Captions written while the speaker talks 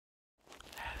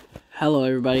Hello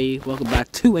everybody, welcome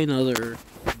back to another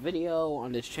video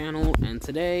on this channel, and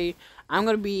today I'm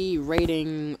going to be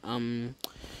rating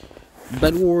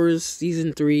Bedwars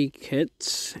Season 3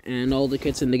 kits and all the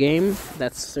kits in the game.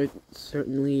 That's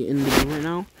certainly in the game right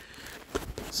now.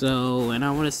 So, and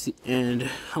I want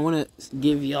to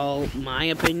give y'all my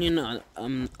opinion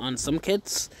on some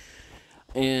kits,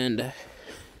 and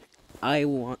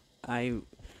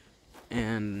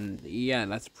yeah,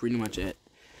 that's pretty much it.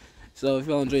 So if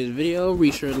y'all enjoyed this video,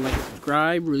 be sure to like and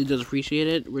subscribe. Really does appreciate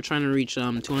it. We're trying to reach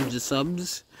 200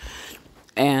 subs,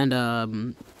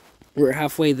 and we're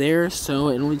halfway there. So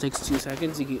it only takes 2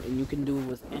 seconds. You can do it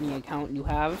with any account you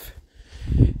have.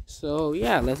 So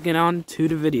yeah, let's get on to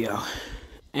the video.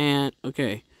 And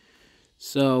okay,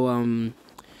 so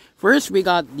first we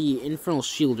got the Infernal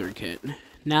Shielder kit.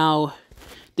 Now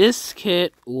this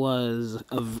kit was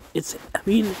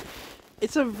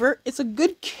it's a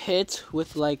good kit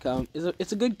with like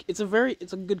it's a good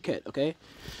kit, okay?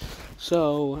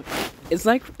 So it's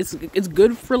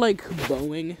good for like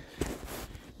bowing.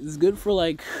 It's good for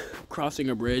like crossing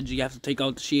a bridge. You have to take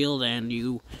out the shield, and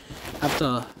you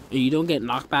don't get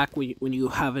knockback when you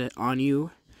have it on you,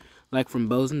 like from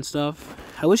bows and stuff.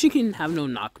 I wish you can have no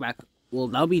knockback. Well,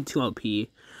 that'll be too OP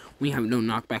when you have no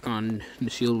knockback on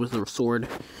the shield with a sword.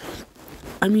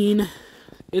 I mean,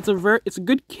 it's a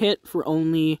good kit for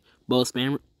only bow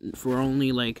spam, for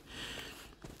only like,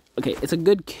 okay, it's a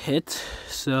good kit,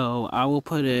 so I will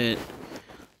put it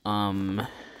in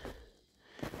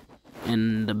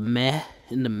the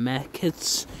meh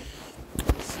kits.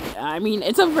 I mean,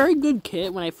 it's a very good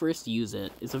kit when I first use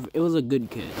it. It was a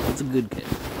good kit. It's a good kit.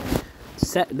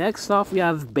 Next off we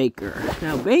have Baker.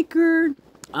 Now Baker,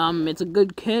 it's a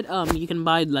good kit. You can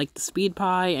buy like the speed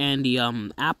pie and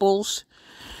the apples.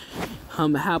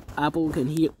 Apples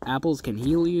can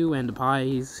heal you, and the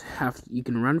pies you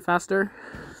can run faster.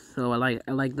 So I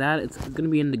like that. It's gonna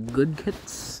be in the good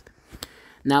kits.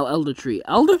 Now Elder Tree.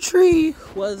 Elder Tree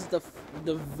was a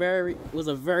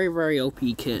very OP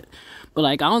kit, but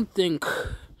like I don't think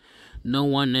no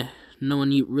one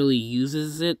really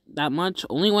uses it that much.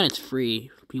 Only when it's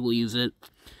free people use it.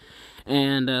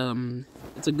 And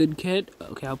it's a good kit.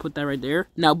 Okay, I'll put that right there.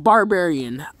 Now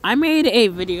Barbarian. I made a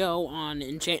video on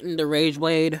enchanting the Rage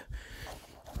Blade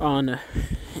in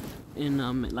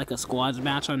like a squads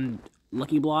match on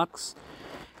Lucky Blocks.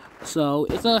 So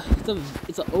it's a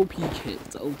OP kit.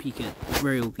 It's an OP kit. It's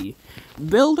very OP.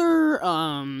 Builder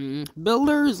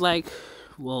is like,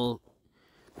 well,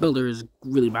 Builder is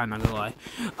really bad, not gonna lie.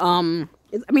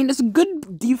 I mean, it's a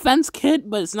good defense kit,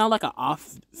 but it's not like an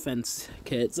offense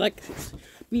kit. It's like,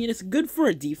 I mean, it's good for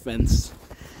a defense.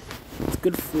 It's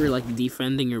good for like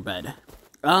defending your bed.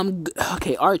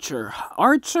 Okay, Archer.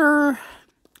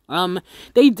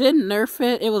 They did nerf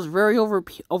it. It was very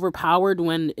overpowered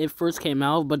when it first came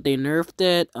out, but they nerfed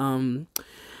it. I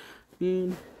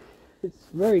mean, it's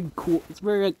very cool. It's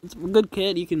a good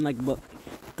kit. You can like, the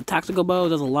tactical bow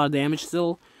does a lot of damage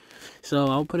still. So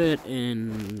I'll put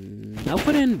in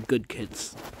good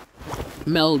kits.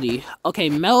 Melody. Okay,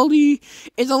 Melody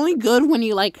is only good when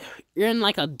you're in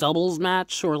like a doubles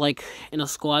match, or like in a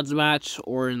squads match,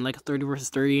 or in like a 30 versus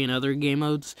 30 and other game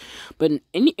modes. But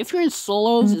if you're in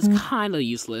solos, it's kind of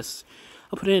useless.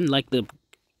 I'll put it in like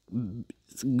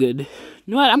it's good. You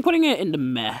know what? I'm putting it in the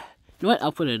meh. You know what?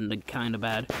 I'll put it in the kind of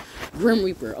bad. Grim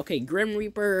Reaper. Okay, Grim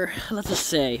Reaper, let's just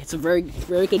say it's a very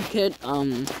good kit.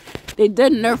 They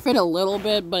did nerf it a little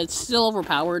bit, but it's still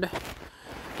overpowered.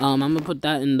 I'm gonna put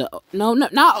that in the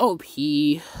not OP.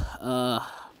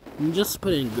 Just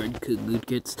put in good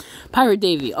kits. Pirate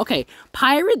Davy. Okay,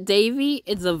 Pirate Davy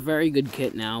is a very good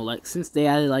kit now. Like, since they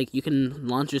added like you can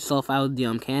launch yourself out of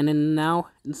the cannon now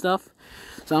and stuff.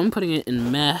 So I'm putting it in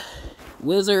meh.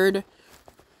 Wizard.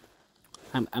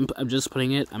 I'm just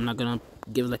putting it. I'm not gonna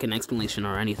give like an explanation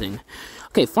or anything.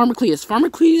 Okay, Pharmacleus.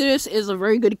 Pharmacleus is a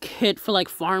very good kit for like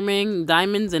farming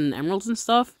diamonds and emeralds and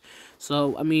stuff.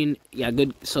 So I mean, yeah,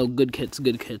 good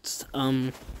kits.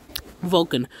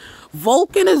 Vulcan.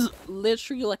 Vulcan is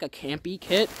literally like a campy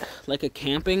kit, like a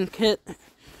camping kit.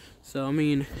 So I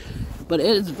mean, but it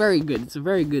is very good. It's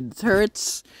very good.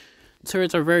 Turrets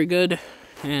are very good,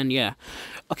 and yeah.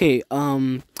 Okay,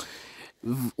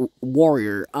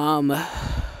 Warrior.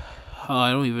 Oh,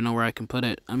 I don't even know where I can put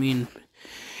it. I mean,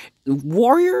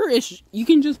 Warrior is, you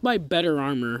can just buy better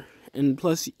armor, and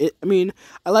plus, I mean,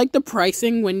 I like the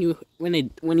pricing when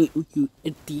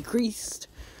it decreased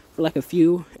for like a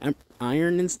few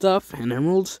iron and stuff and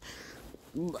emeralds.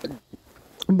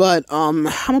 But I'm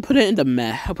gonna put it into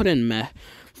meh. I'll put it in meh.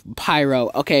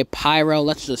 Pyro. Okay, Pyro.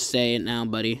 Let's just say it now,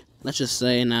 buddy. Let's just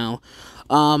say it now.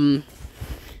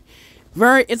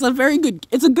 It's a very good.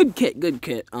 It's a good kit. Good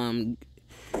kit.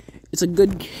 It's a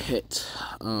good kit.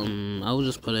 I'll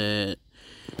just put it.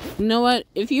 You know what?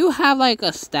 If you have like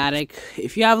a static,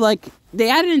 if you have like they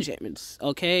added enchantments.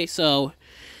 Okay, so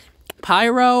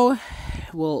pyro.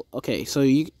 Well, okay, so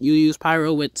you use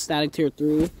pyro with static tier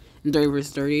 3 and 30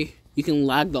 versus 30. You can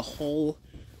lag the whole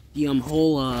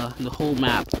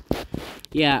map.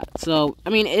 Yeah, so I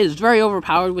mean it is very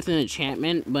overpowered with an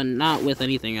enchantment, but not with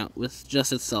anything else, with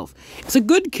just itself. It's a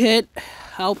good kit.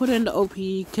 I'll put it into OP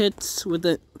kits with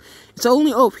it. It's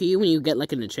only OP when you get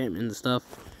like an enchantment and stuff.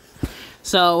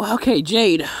 So okay,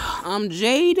 Jade.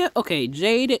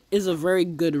 Jade is a very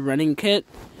good running kit.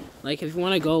 Like if you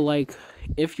want to go like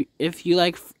if you're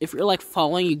like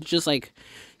falling, you just like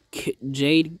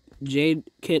Jade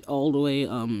kit all the way.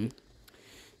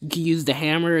 You can use the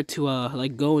hammer to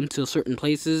like go into certain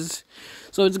places,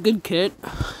 so it's a good kit.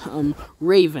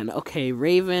 Raven. Okay,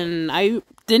 Raven. I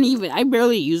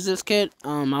barely use this kit.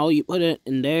 I'll put it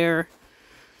in there.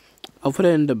 I'll put it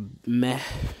in the meh.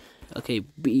 Okay,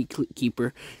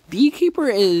 Beekeeper. Beekeeper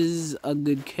is a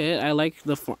good kit. I like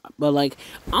but like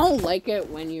I don't like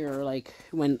it when you're like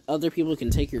when other people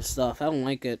can take your stuff. I don't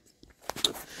like it.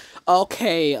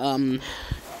 Okay,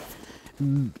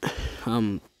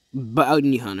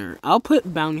 Bounty Hunter. I'll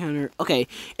put Bounty Hunter. Okay,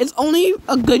 it's only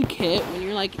a good kit when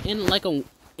you're like in like a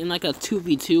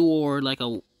 2v2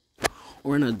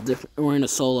 or in a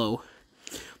solo.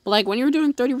 But like when you're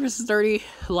doing 30 versus 30,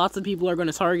 lots of people are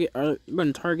gonna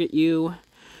target you.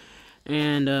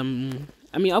 And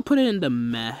I mean I'll put it in the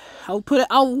meh.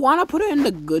 I'll wanna put it in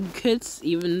the good kits,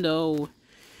 even though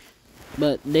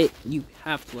you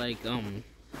have to like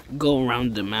go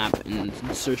around the map and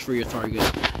search for your target.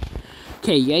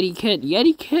 Okay, Yeti kit.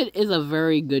 Yeti kit is a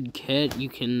very good kit. You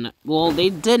can, well, they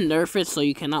did nerf it, so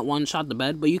you cannot one-shot the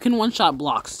bed, but you can one-shot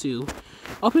blocks, too.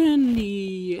 Up in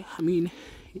the, I mean,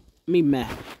 meh.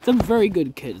 It's a very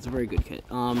good kit. It's a very good kit.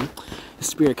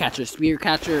 Spear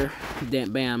catcher,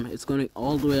 damn, bam. It's going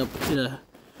all the way up to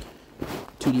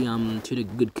the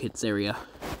good kits area.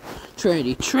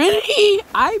 Trinity.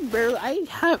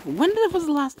 When was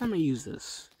the last time I used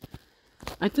this?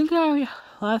 I think I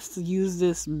last used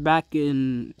this back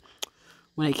in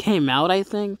when it came out. I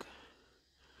think.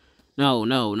 No.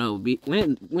 When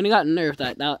it got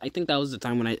nerfed, I think that was the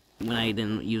time when I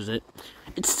didn't use it.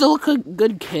 It's still a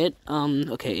good kit.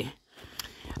 Okay,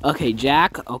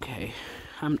 Jack. Okay,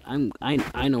 I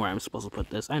know where I'm supposed to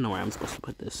put this.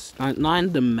 Not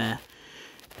in the meh.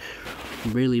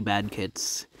 Really bad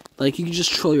kits. Like you can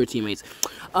just troll your teammates.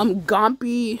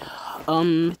 Gompy.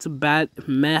 It's a bad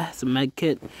meh. It's a med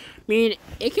kit. I mean,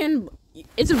 the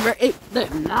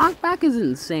knockback is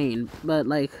insane, but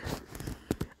like,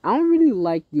 I don't really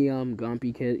like the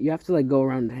Gompy kit. You have to like go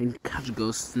around and catch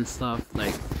ghosts and stuff.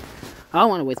 Like, I don't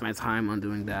want to waste my time on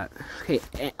doing that. Okay,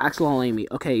 actual Amy.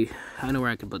 Okay, I know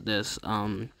where I can put this.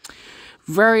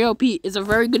 Very OP. It's a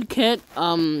very good kit.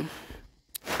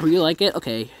 Really like it.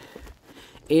 Okay,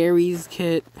 Ares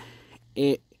kit.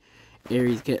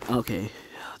 Ares kit. Okay,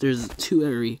 there's two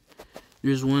Ares.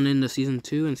 There's one in the season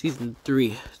 2 and season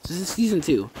 3. This is season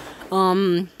 2.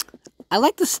 I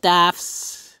like the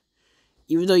staffs,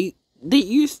 even though you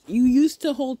used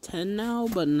to hold 10 now,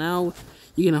 but now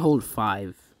you can hold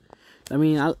 5. I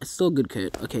mean, it's still a good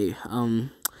kit. Okay.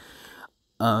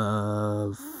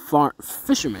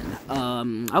 Fisherman.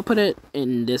 I'll put it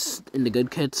in the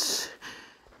good kits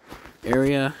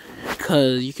area,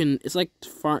 cause you can. It's like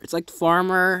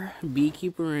farmer,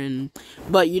 beekeeper,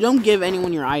 but you don't give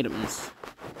anyone your items.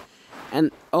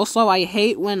 And also, I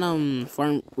hate when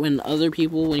other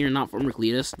people, when you're not farmer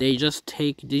Cletus, they just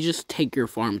take your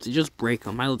farms. They just break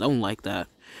them. I don't like that.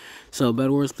 So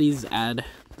Bedwars, please add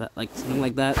that, like something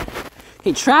like that.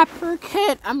 Hey, trapper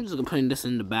kit. I'm just putting this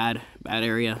in the bad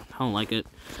area. I don't like it.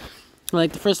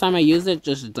 Like the first time I used it,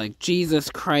 just like Jesus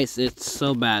Christ, it's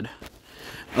so bad.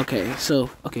 Okay,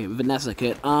 Vanessa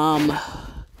kit.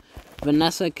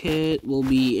 Vanessa kit will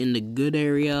be in the good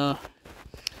area.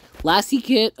 Lassie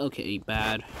kit, okay,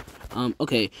 bad.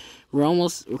 Okay, we're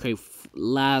almost, okay,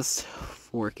 last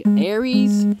 4 kit.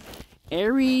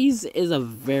 Ares is a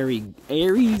very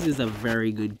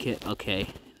good kit. Okay,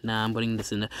 now I'm putting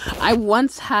this in there. I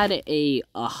once had a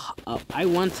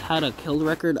kill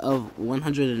record of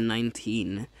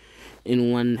 119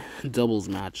 in one doubles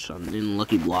match in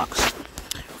Lucky Blocks.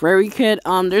 Fairy kit,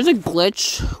 there's a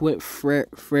glitch with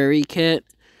Fairy kit,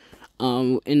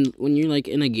 when you're like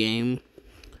in a game,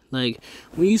 like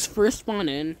when you first spawn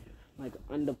in, like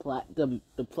on the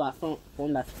platform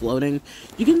that's floating,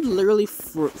 you can literally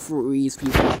freeze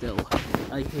people still.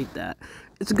 I hate that.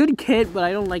 It's a good kit, but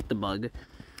I don't like the bug.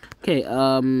 Okay,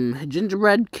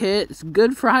 gingerbread kit. It's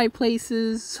good for high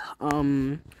places.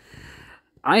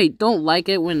 I don't like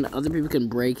it when other people can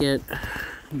break it.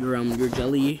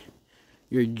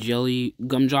 Your jelly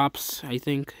gumdrops, I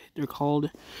think they're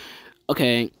called.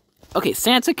 Okay,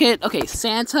 Santa kit. Okay,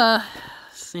 Santa.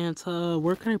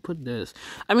 Where can I put this?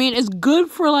 I mean, it's good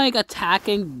for like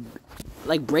attacking,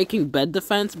 like breaking bed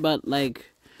defense, but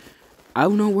like I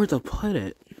don't know where to put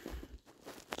it.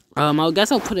 I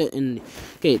guess I'll put it in.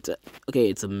 It's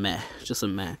a meh, just a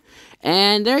meh.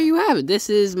 And there you have it. This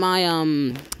is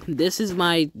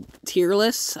my tier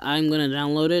list. I'm gonna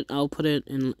download it. I'll put it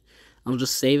in. I'll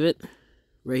just save it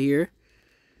right here.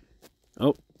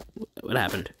 Oh, what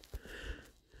happened?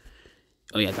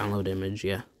 Oh yeah, download image.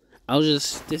 Yeah,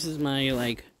 This is my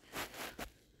like.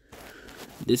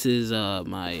 This is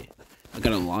my. I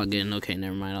gotta log in. Okay,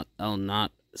 never mind. I'll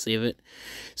not save it.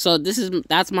 So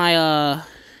that's my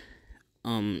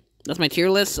that's my tier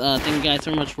list. Thank you guys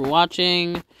so much for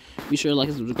watching. Be sure to like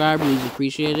and subscribe. Really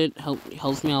appreciate it.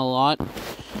 Helps me out a lot.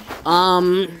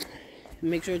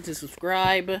 Make sure to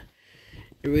subscribe.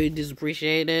 I really just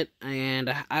appreciate it.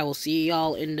 And I will see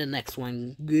y'all in the next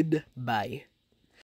one. Goodbye.